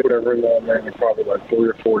haven't put that ring on, man, in probably like 3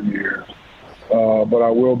 or 4 years. But I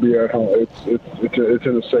will be at home. It's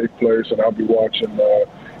in a safe place, and I'll be watching.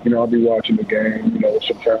 I'll be watching the game. With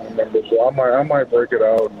some family members. So I might break it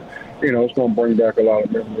out. And, it's going to bring back a lot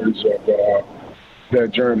of memories of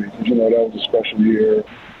that journey. That was a special year,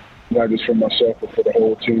 not just for myself, but for the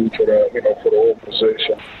whole team, for the for the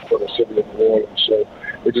organization, for the city of New Orleans. So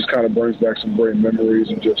it just kind of brings back some great memories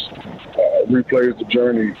and just replays the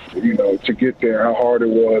journey. To get there, how hard it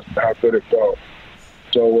was, how good it felt.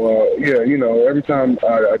 So every time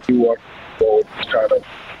I do watch the ball, it just kind of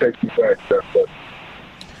takes me back there. But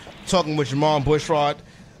talking with Jamon Bushrod,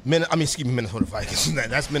 Minnesota Vikings.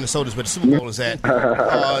 That's Minnesota's where the Super Bowl is at.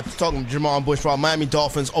 Talking with Jamon Bushrod, Miami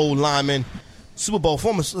Dolphins old lineman,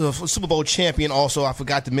 former Super Bowl champion. Also, I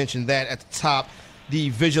forgot to mention that at the top. the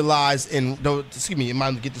Visualize and I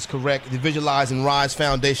might get this correct. The Visualize and Rise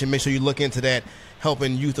Foundation. Make sure you look into that,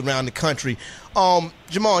 helping youth around the country.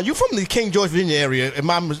 Jamal, you from the King George, Virginia area?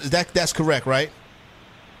 That's correct, right?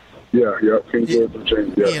 Yeah, King George,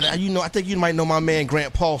 Virginia. Yeah, I think you might know my man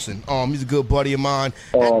Grant Paulson. He's a good buddy of mine.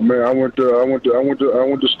 Oh man, I went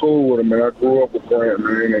to school with him, man. I grew up with Grant,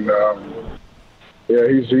 man, and yeah,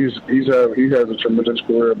 he has a tremendous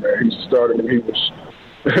career, man. He started when he was.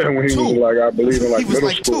 When he was like, I believe in like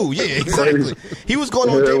middle school. He was like 2, yeah, exactly. He was going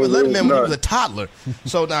on David Letterman when he was a toddler.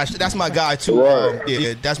 So that's my guy too.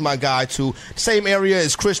 Right. That's my guy too. Same area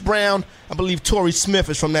as Chris Brown. I believe Torrey Smith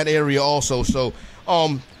is from that area also. So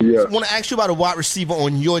I want to ask you about a wide receiver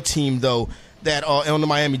on your team though, that on the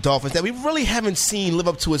Miami Dolphins that we really haven't seen live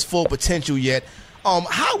up to his full potential yet.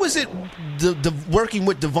 How is it the working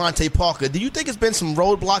with Devontae Parker? Do you think it's been some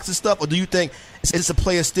roadblocks and stuff, or do you think it's a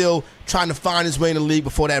player still trying to find his way in the league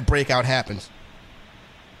before that breakout happens?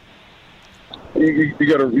 You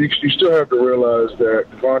still have to realize that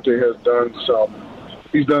Devontae has done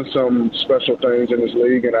some special things in his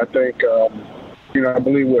league, and I think I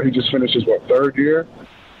believe he just finished his third year,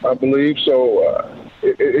 I believe. So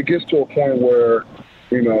it gets to a point where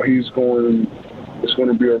he's going. It's going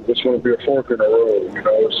to be a fork in the road.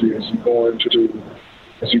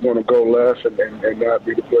 Is he going to go left and not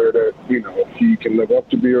be the player that he can live up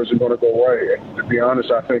to be, or is he going to go right? And to be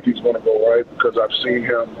honest, I think he's going to go right because I've seen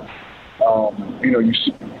him. You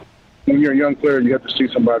see, when you're a young player, you have to see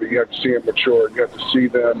somebody. You have to see him mature. You have to see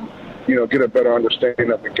them, get a better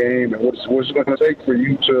understanding of the game and what's it going to take for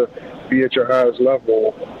you to be at your highest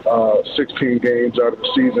level 16 games out of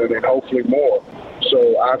the season and hopefully more.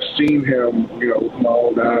 So I've seen him, with my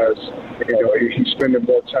own eyes. He's spending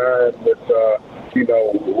more time with the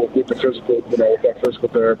physical, with our physical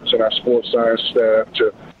therapists and our sports science staff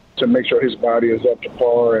to make sure his body is up to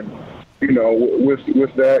par. And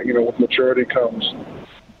with that, with maturity comes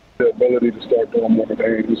the ability to start doing more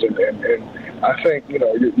things. And I think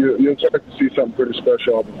you'll start to see something pretty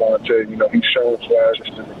special on Devontae. He's shown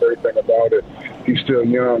flashes, and the great thing about it, he's still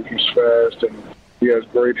young, he's fast, and he has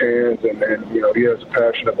great hands, and he has a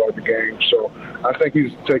passion about the game. So I think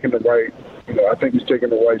he's taking the right,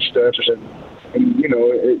 steps, and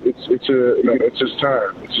it's his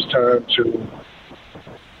time. It's his time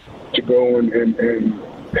to go and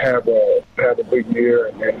have a big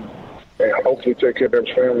year and hopefully take care of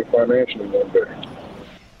his family financially one day.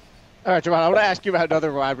 All right, Jamal, I want to ask you about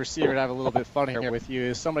another wide receiver and have a little bit fun here with you.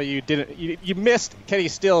 Is somebody you missed Kenny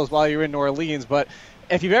Stills while you were in New Orleans, but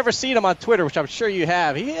if you've ever seen him on Twitter, which I'm sure you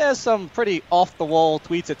have, he has some pretty off-the-wall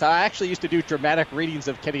tweets at times. I actually used to do dramatic readings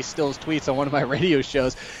of Kenny Stills' tweets on one of my radio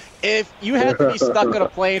shows. If you had to be stuck on a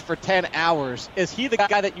plane for 10 hours, is he the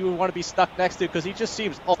guy that you would want to be stuck next to? Because he just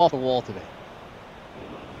seems off the wall today.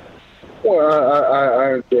 Well,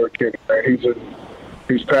 I enjoy Kenny.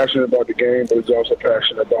 He's passionate about the game, but he's also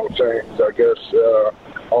passionate about things, I guess,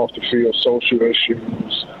 off the field, social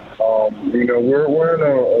issues. We're in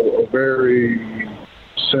a very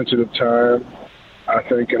sensitive time, I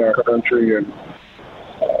think, in our country, and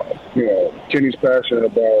Kenny's passionate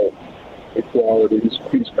about equality.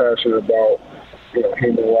 He's passionate about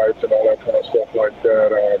human rights and all that kind of stuff like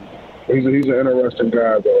that. He's an interesting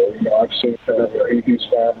guy, though. I've seen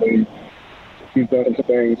him. He's done some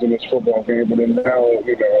things in his football game, but then now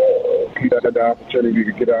he's had the opportunity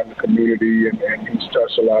to get out in the community, and he's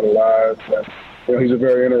touched a lot of lives. And he's a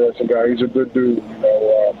very interesting guy. He's a good dude.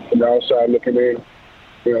 From the outside looking in,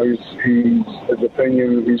 his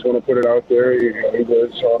opinion, he's going to put it out there. He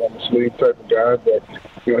wears his heart on the sleeve type of guy, but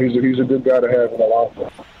he's a good guy to have in the locker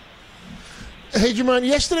room. Hey, Jermaine,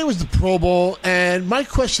 yesterday was the Pro Bowl, and my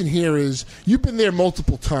question here is, you've been there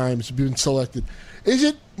multiple times, you've been selected. Is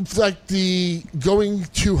it like the going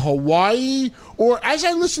to Hawaii? Or as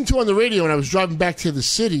I listened to on the radio when I was driving back to the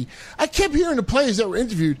city, I kept hearing the players that were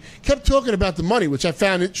interviewed kept talking about the money, which I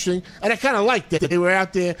found interesting, and I kind of liked that. They were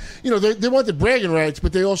out there, they wanted bragging rights,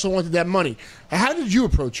 but they also wanted that money. How did you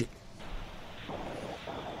approach it?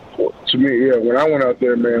 To me, yeah, when I went out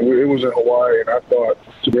there, man, it was in Hawaii, and I thought,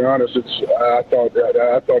 to be honest, I thought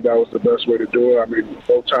that was the best way to do it. I mean,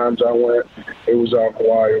 both times I went, it was out in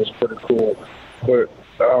Hawaii. It was pretty cool. But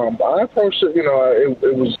I approached it,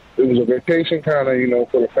 it was a vacation kind of,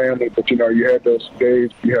 for the family. But, you had those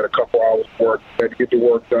days, you had a couple hours work, you had to get the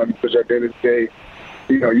work done because at the end of the day,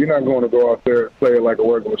 you're not going to go out there and play like a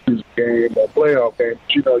regular season game or playoff game.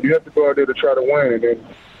 But, you have to go out there to try to win. And then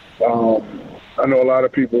I know a lot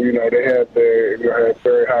of people, they have have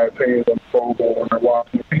very high opinions on the Pro Bowl and they're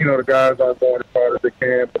watching. The guys aren't going as hard as they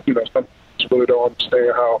can, but, some people really don't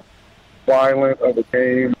understand how violent of a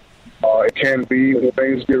game it can be when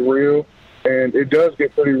things get real. And it does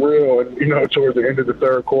get pretty real, and towards the end of the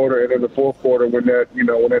third quarter and in the fourth quarter when that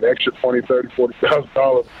extra $20,000, $30,000,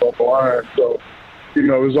 $40,000 is off the line. So, it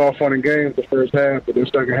was all fun and games the first half, but the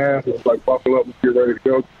second half it was like buckle up and get ready to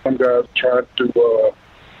go. Some guys trying to,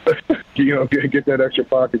 get that extra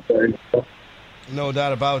pocket thing. No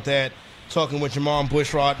doubt about that. Talking with Jermon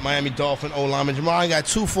Bushrod, Miami Dolphin O-lineman. Jermon, I got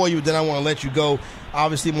two for you, then I want to let you go.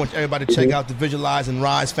 Obviously, I want everybody to check out the Visualize and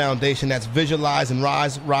Rise Foundation. That's Visualize and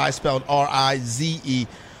Rise, Rise spelled R-I-Z-E.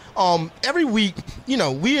 Every week,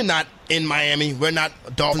 we are not in Miami. We're not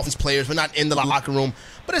Dolphins players. We're not in the locker room.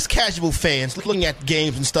 But as casual fans, looking at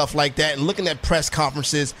games and stuff like that and looking at press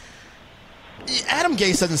conferences, Adam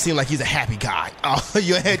Gase doesn't seem like he's a happy guy.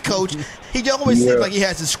 Your head coach, he always seems like he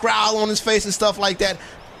has this scowl on his face and stuff like that.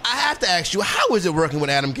 I have to ask you, how is it working with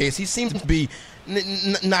Adam Gase? He seems to be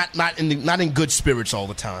not in good spirits all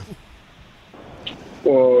the time.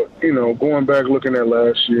 Well, going back looking at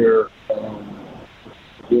last year,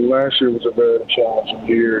 last year was a very challenging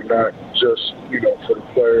year, not just for the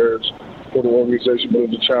players, for the organization, but it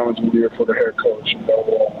was a challenging year for the head coach.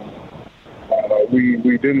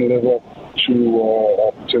 We didn't live up to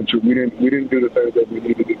our potential. We didn't do the things that we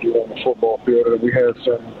needed to do on the football field, and we had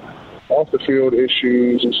some off the field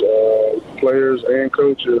issues, players and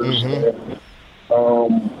coaches. Mm-hmm. And,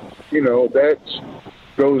 that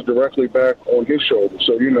goes directly back on his shoulders.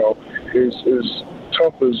 So, as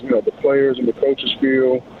tough as, the players and the coaches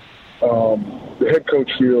feel, the head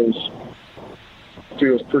coach feels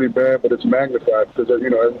pretty bad, but it's magnified because,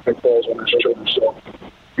 everything falls on his shoulders. So,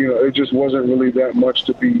 it just wasn't really that much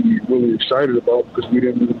to be really excited about because we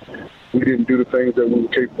didn't do the things that we were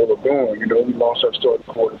capable of doing. We lost our starting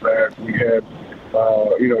quarterback. We had,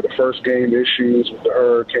 the first game issues with the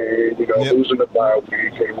hurricane, losing the bye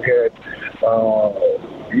week. And we had,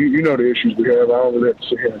 the issues we have. I don't really have to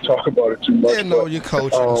sit here and talk about it too much. Yeah, no, your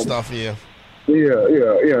coaching and stuff, yeah. Yeah.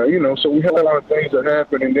 So we had a lot of things that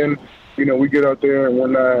happened. And then, we get out there and we're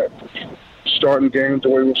not starting games the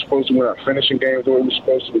way we're supposed to. We're not finishing games the way we're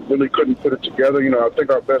supposed to. We really couldn't put it together. I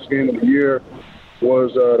think our best game of the year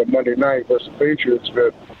was the Monday night versus the Patriots,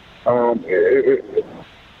 but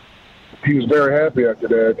he was very happy after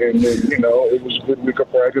that. And then, it was a good week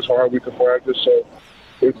of practice, hard week of practice. So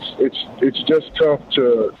it's just tough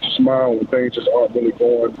to smile when things just aren't really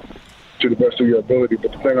going to the best of your ability.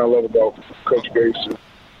 But the thing I love about Coach Gase is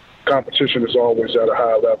competition is always at a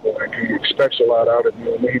high level, and he expects a lot out of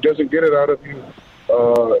you. And when he doesn't get it out of you,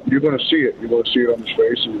 you're going to see it. You're going to see it on his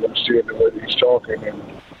face, and you're going to see it in the way that he's talking. And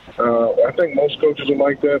I think most coaches are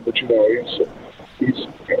like that, but he's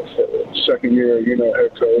second year,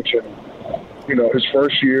 head coach, and his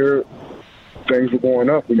first year things were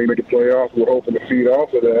going up. We made the playoff. We were hoping to feed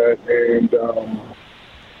off of that, and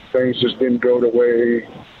things just didn't go the way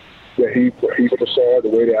that he foresaw, the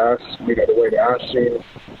way that I seen,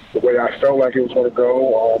 the way I felt like it was going to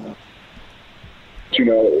go.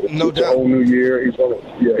 No it's doubt. a whole new year. He's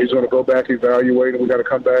going to go back, evaluate, and we got to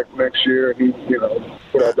come back next year and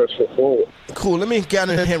put our best foot forward. Cool. Let me get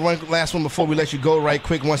in here one last one before we let you go right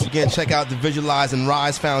quick. Once again, check out the Visualize and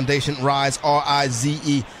Rise Foundation, Rise,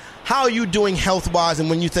 R-I-Z-E. How are you doing health-wise, and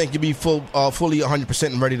when you think you'll be fully 100%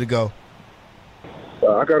 and ready to go?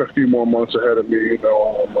 I got a few more months ahead of me. I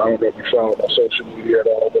don't know if you follow my social media at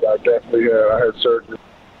all, but I definitely had surgery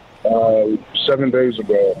 7 days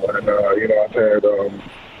ago, and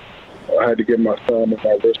I had to get my thumb and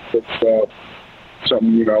my wrist fixed up.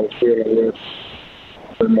 Something I was dealing with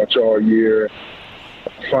pretty much all year.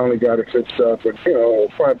 Finally got it fixed up, and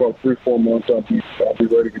probably about 3-4 months I'll be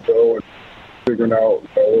ready to go and figuring out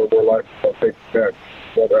where life is going to take that.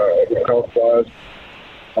 But health-wise,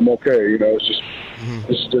 I'm okay. It's just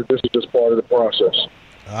this is just part of the process.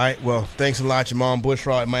 All right. Well, thanks a lot, Jermon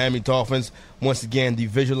Bushrod, Miami Dolphins. Once again, the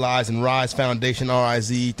Visualize and Rise Foundation,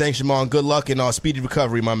 RIZ. Thanks, Jermon. Good luck and speedy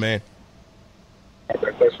recovery, my man.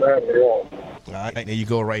 Okay, thanks for having me on. All right, there you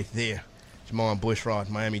go, right there. Jermon Bushrod,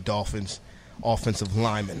 Miami Dolphins, offensive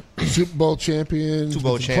lineman, Super Bowl champion,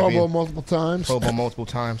 Pro Bowl multiple times. Pro Bowl multiple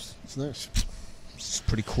times. It's nice. It's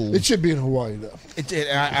pretty cool. It should be in Hawaii, though.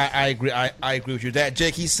 I agree. I agree with you. That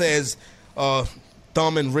Jake, he says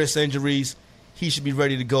thumb and wrist injuries. He should be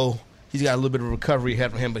ready to go. He's got a little bit of recovery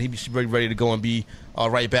ahead of him, but he should be ready to go and be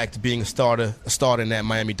right back to being a starter in that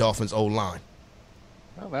Miami Dolphins O-line.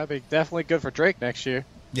 Well, that'd be definitely good for Drake next year.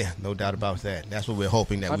 Yeah, no doubt about that. That's what we're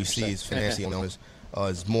hoping that 100%. We see his fantasy owners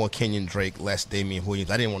is more Kenyon Drake, less Damian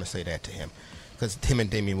Williams. I didn't want to say that to him because him and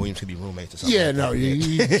Damian Williams could be roommates or something. Yeah, like no, that.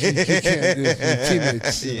 You can't do it.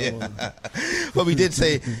 Teammates. Yeah. But we did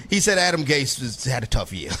say, he said Adam Gase had a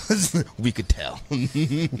tough year. We could tell.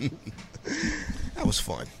 That was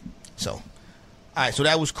fun. So, all right, so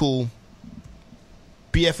that was cool.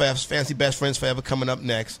 BFFs, Fantasy Best Friends Forever, coming up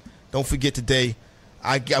next. Don't forget today,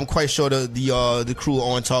 I'm quite sure the crew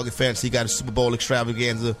on Target Fantasy got a Super Bowl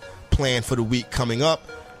extravaganza planned for the week coming up.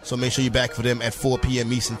 So make sure you're back for them at 4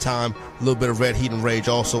 p.m. Eastern Time. A little bit of Red Heat and Rage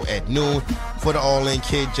also at noon. For the All-In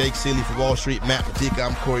Kid, Jake Seeley for Wall Street, Matt Patika,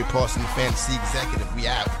 I'm Corey Parson, the Fantasy Executive. We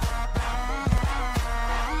out.